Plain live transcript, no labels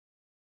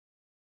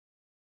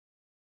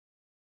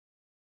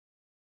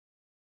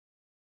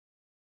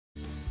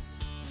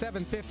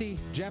7:50.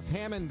 Jeff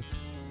Hammond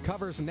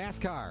covers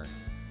NASCAR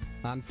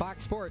on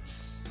Fox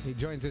Sports. He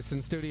joins us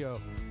in studio.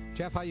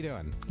 Jeff, how you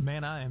doing?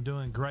 Man, I am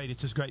doing great.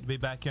 It's just great to be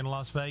back in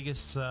Las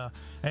Vegas.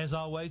 As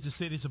always, the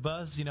city's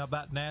abuzz,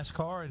 about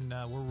NASCAR, and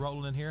we're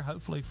rolling in here,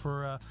 hopefully,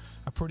 for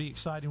a pretty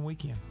exciting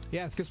weekend.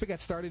 Yeah, because we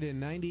got started in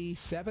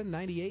 97,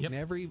 98, Yep.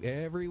 and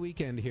every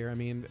weekend here. I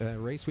mean,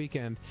 race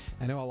weekend.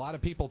 I know a lot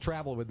of people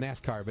travel with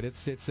NASCAR, but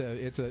it's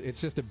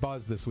just a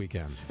buzz this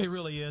weekend. It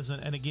really is,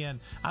 and again,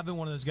 I've been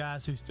one of those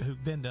guys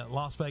who've been to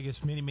Las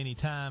Vegas many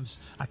times.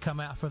 I come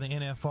out for the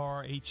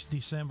NFR each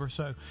December,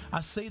 so I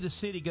see the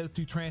city go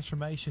through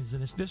transformations.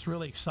 And it's just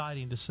really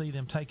exciting to see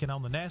them taking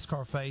on the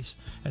NASCAR face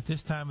at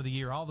this time of the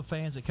year. All the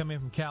fans that come in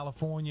from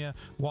California,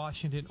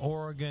 Washington,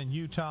 Oregon,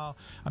 Utah,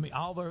 I mean,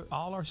 all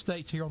our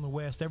states here on the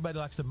West, everybody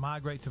likes to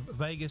migrate to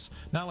Vegas,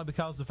 not only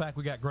because of the fact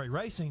we got great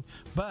racing,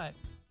 but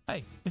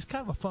hey, it's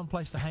kind of a fun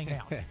place to hang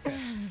out.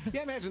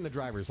 Yeah, imagine the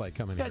drivers like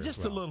coming here. Yeah, just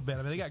as well. a little bit.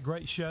 I mean, they got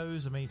great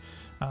shows. I mean,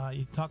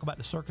 you talk about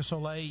the Cirque du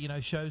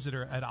Soleil, shows that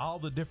are at all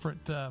the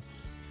different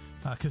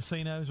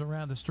casinos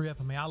around the Strip.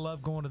 I mean, I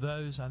love going to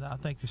those. I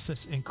think it's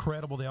just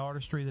incredible, the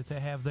artistry that they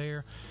have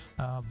there.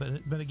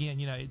 But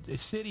again, the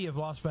city of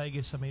Las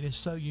Vegas, I mean, it's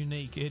so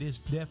unique. It is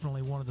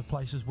definitely one of the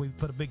places we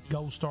put a big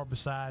gold star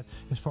beside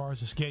as far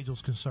as the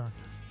schedule's concerned.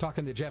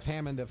 Talking to Jeff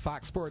Hammond of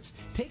Fox Sports.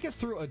 Take us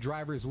through a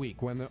driver's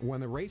week. When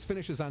the race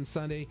finishes on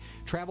Sunday,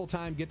 travel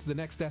time, get to the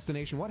next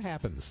destination, what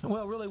happens?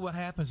 Well, really what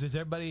happens is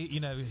everybody,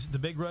 it's the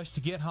big rush to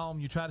get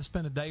home. You try to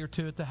spend a day or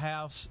two at the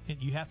house.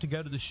 And you have to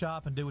go to the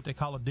shop and do what they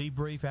call a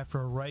debrief after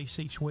a race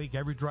each week.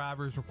 Every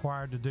driver is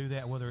required to do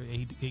that, whether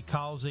he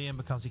calls in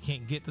because he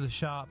can't get to the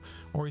shop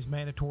or he's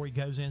mandatory. He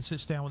goes in,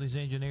 sits down with his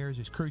engineers,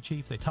 his crew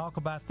chief. They talk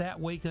about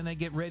that week, then they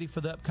get ready for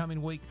the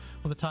upcoming week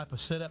with the type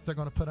of setup they're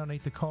going to put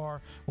underneath the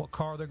car, what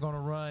car they're going to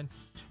run.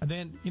 And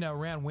then,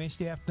 around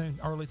Wednesday afternoon,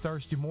 early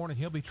Thursday morning,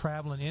 he'll be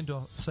traveling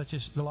into such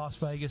as the Las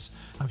Vegas.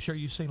 I'm sure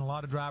you've seen a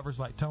lot of drivers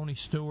like Tony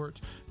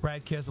Stewart,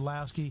 Brad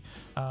Keselowski,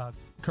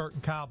 Kurt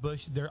and Kyle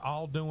Busch. They're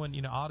all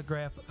doing,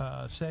 autograph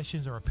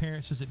sessions or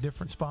appearances at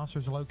different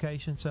sponsors and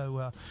locations.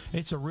 So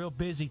it's a real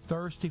busy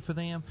Thursday for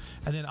them.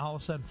 And then all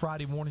of a sudden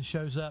Friday morning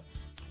shows up.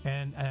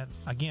 And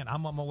again,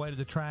 I'm on my way to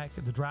the track.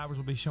 The drivers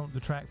will be showing up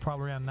at the track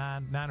probably around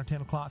 9 or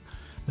 10 o'clock.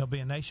 There'll be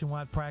a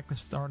nationwide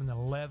practice starting at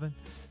 11,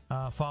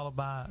 followed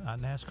by a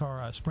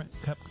NASCAR Sprint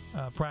Cup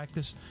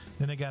practice.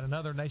 Then they got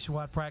another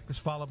nationwide practice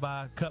followed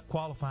by Cup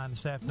qualifying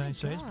this afternoon.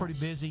 So it's pretty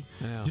busy,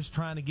 just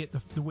trying to get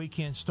the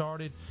weekend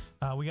started.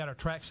 We got our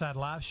Trackside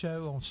Live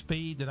show on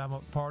Speed that I'm a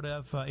part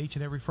of each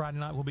and every Friday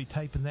night. We'll be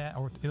taping that,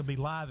 or it'll be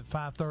live at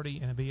 5:30,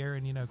 and it'll be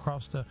airing,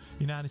 across the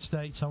United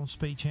States on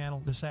Speed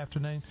Channel this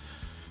afternoon.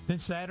 Then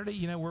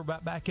Saturday, we're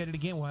about back at it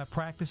again. We'll have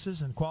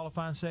practices and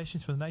qualifying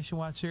sessions for the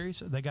Nationwide Series.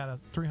 They got a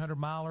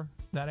 300-miler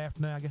that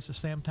afternoon. I guess the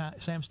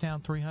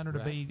Samstown 300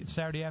 will be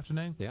Saturday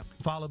afternoon,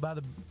 followed by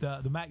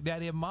the Mac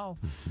Daddy of them all,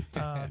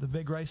 the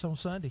big race on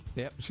Sunday.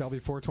 Yep, Shelby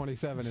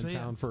 427 in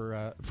town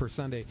for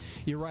Sunday.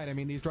 You're right. I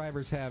mean, these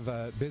drivers have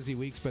busy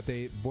weeks, but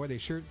they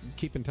sure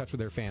keep in touch with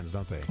their fans,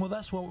 don't they? Well,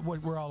 that's what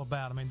we're all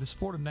about. I mean, the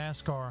sport of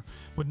NASCAR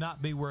would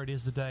not be where it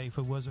is today if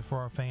it wasn't for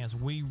our fans.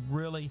 We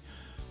really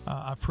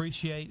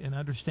appreciate and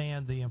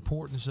understand the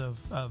importance of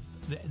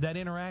that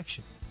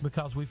interaction,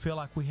 because we feel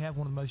like we have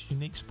one of the most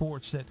unique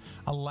sports that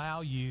allow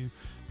you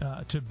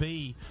to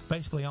be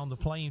basically on the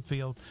playing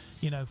field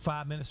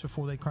 5 minutes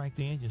before they crank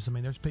the engines. I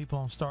mean, there's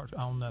people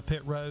on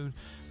pit road,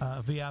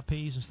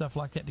 VIPs and stuff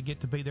like that to get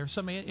to be there.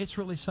 So I mean, it's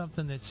really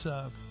something that's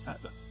a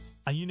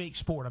unique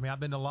sport. I mean, I've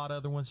been to a lot of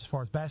other ones as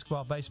far as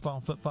basketball, baseball,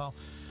 and football.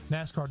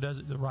 NASCAR does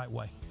it the right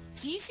way.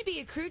 So you used to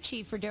be a crew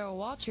chief for Darrell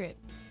Waltrip.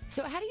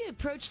 So how do you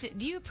approach it?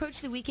 Do you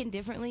approach the weekend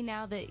differently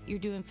now that you're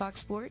doing Fox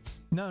Sports?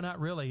 No, not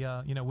really.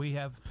 We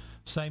have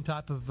same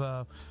type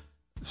of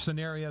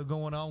scenario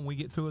going on. We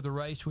get through with the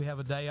race, we have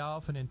a day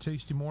off, and then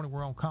Tuesday morning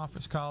we're on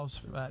conference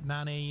calls at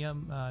 9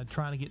 a.m.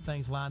 Trying to get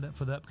things lined up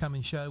for the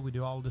upcoming show. We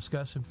do all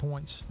discussion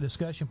points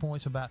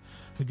about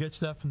the good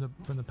stuff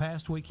from the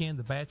past weekend,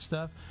 the bad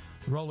stuff,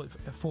 roll it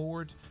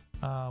forward.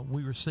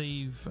 We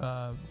receive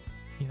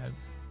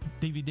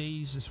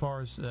DVDs as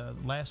far as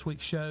last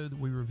week's show that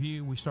we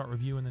review. We start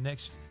reviewing the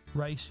next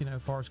race,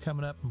 as far as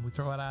coming up, and we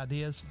throw out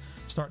ideas,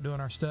 start doing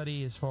our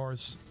study as far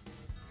as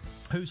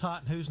who's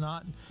hot and who's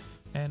not,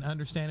 and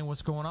understanding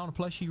what's going on.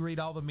 Plus, you read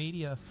all the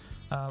media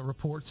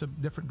reports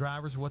of different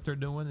drivers, what they're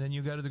doing. Then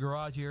you go to the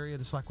garage area.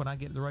 Just like when I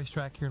get to the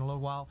racetrack here in a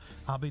little while,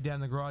 I'll be down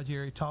in the garage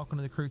area talking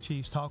to the crew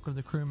chiefs, talking to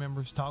the crew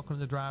members, talking to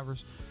the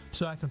drivers,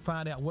 so I can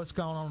find out what's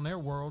going on in their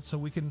world, so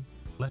we can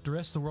let the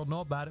rest of the world know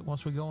about it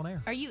once we go on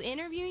air. Are you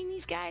interviewing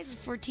these guys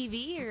for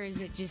TV, or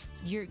is it just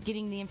you're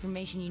getting the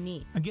information you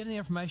need? I'm getting the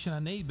information I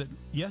need, but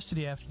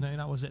yesterday afternoon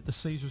I was at the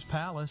Caesars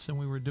Palace, and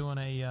we were doing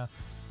a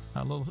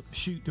little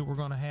shoot that we're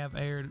going to have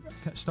aired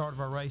at the start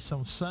of our race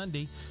on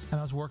Sunday, and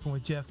I was working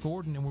with Jeff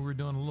Gordon, and we were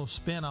doing a little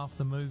spin off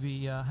the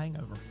movie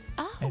Hangover.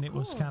 And it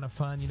was kind of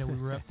fun.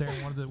 We were up there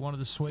in one of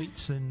the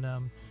suites, and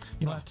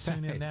you'll have to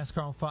tune in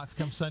NASCAR on Fox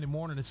come Sunday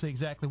morning to see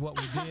exactly what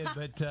we did.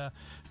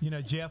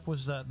 But Jeff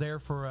was there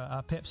for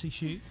a Pepsi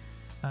shoot,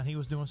 He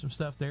was doing some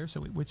stuff there,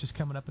 which is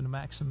coming up in the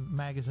Maxim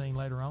magazine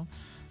later on.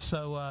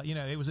 So,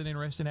 it was an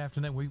interesting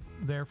afternoon. We were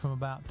there from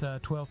about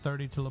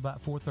 12:30 till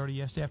about 4:30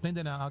 yesterday afternoon.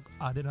 Then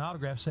I did an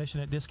autograph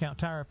session at Discount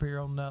Tire up here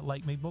on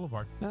Lake Mead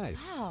Boulevard.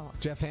 Nice. Wow.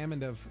 Jeff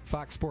Hammond of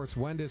Fox Sports,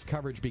 when does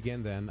coverage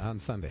begin then on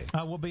Sunday?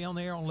 We'll be on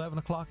the air on 11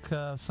 o'clock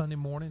Sunday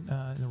morning.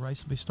 The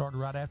race will be started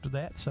right after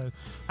that. So,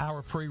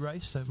 hour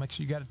pre-race. So, make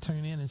sure you got to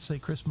tune in and see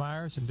Chris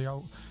Myers and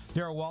Darryl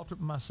Waltrip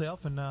and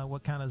myself and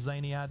what kind of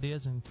zany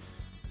ideas and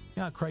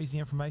crazy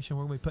information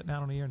we're going to be putting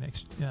out on the air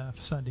next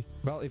Sunday.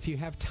 Well, if you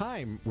have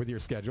time with your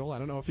schedule, I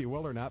don't know if you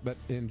will or not, but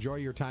enjoy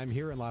your time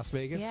here in Las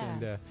Vegas,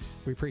 and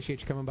we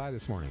appreciate you coming by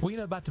this morning. Well,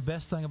 about the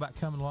best thing about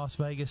coming to Las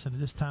Vegas and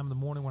at this time of the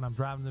morning when I'm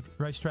driving the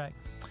racetrack,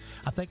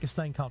 I think this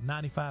thing called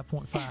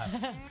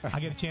 95.5. I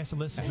get a chance to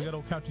listen to good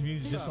old country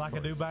music just like I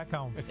do back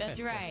home.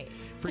 That's right.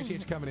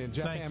 Appreciate you coming in.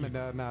 Jeff Hammond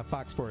on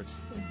Fox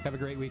Sports. Have a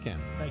great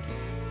weekend. Thank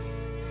you.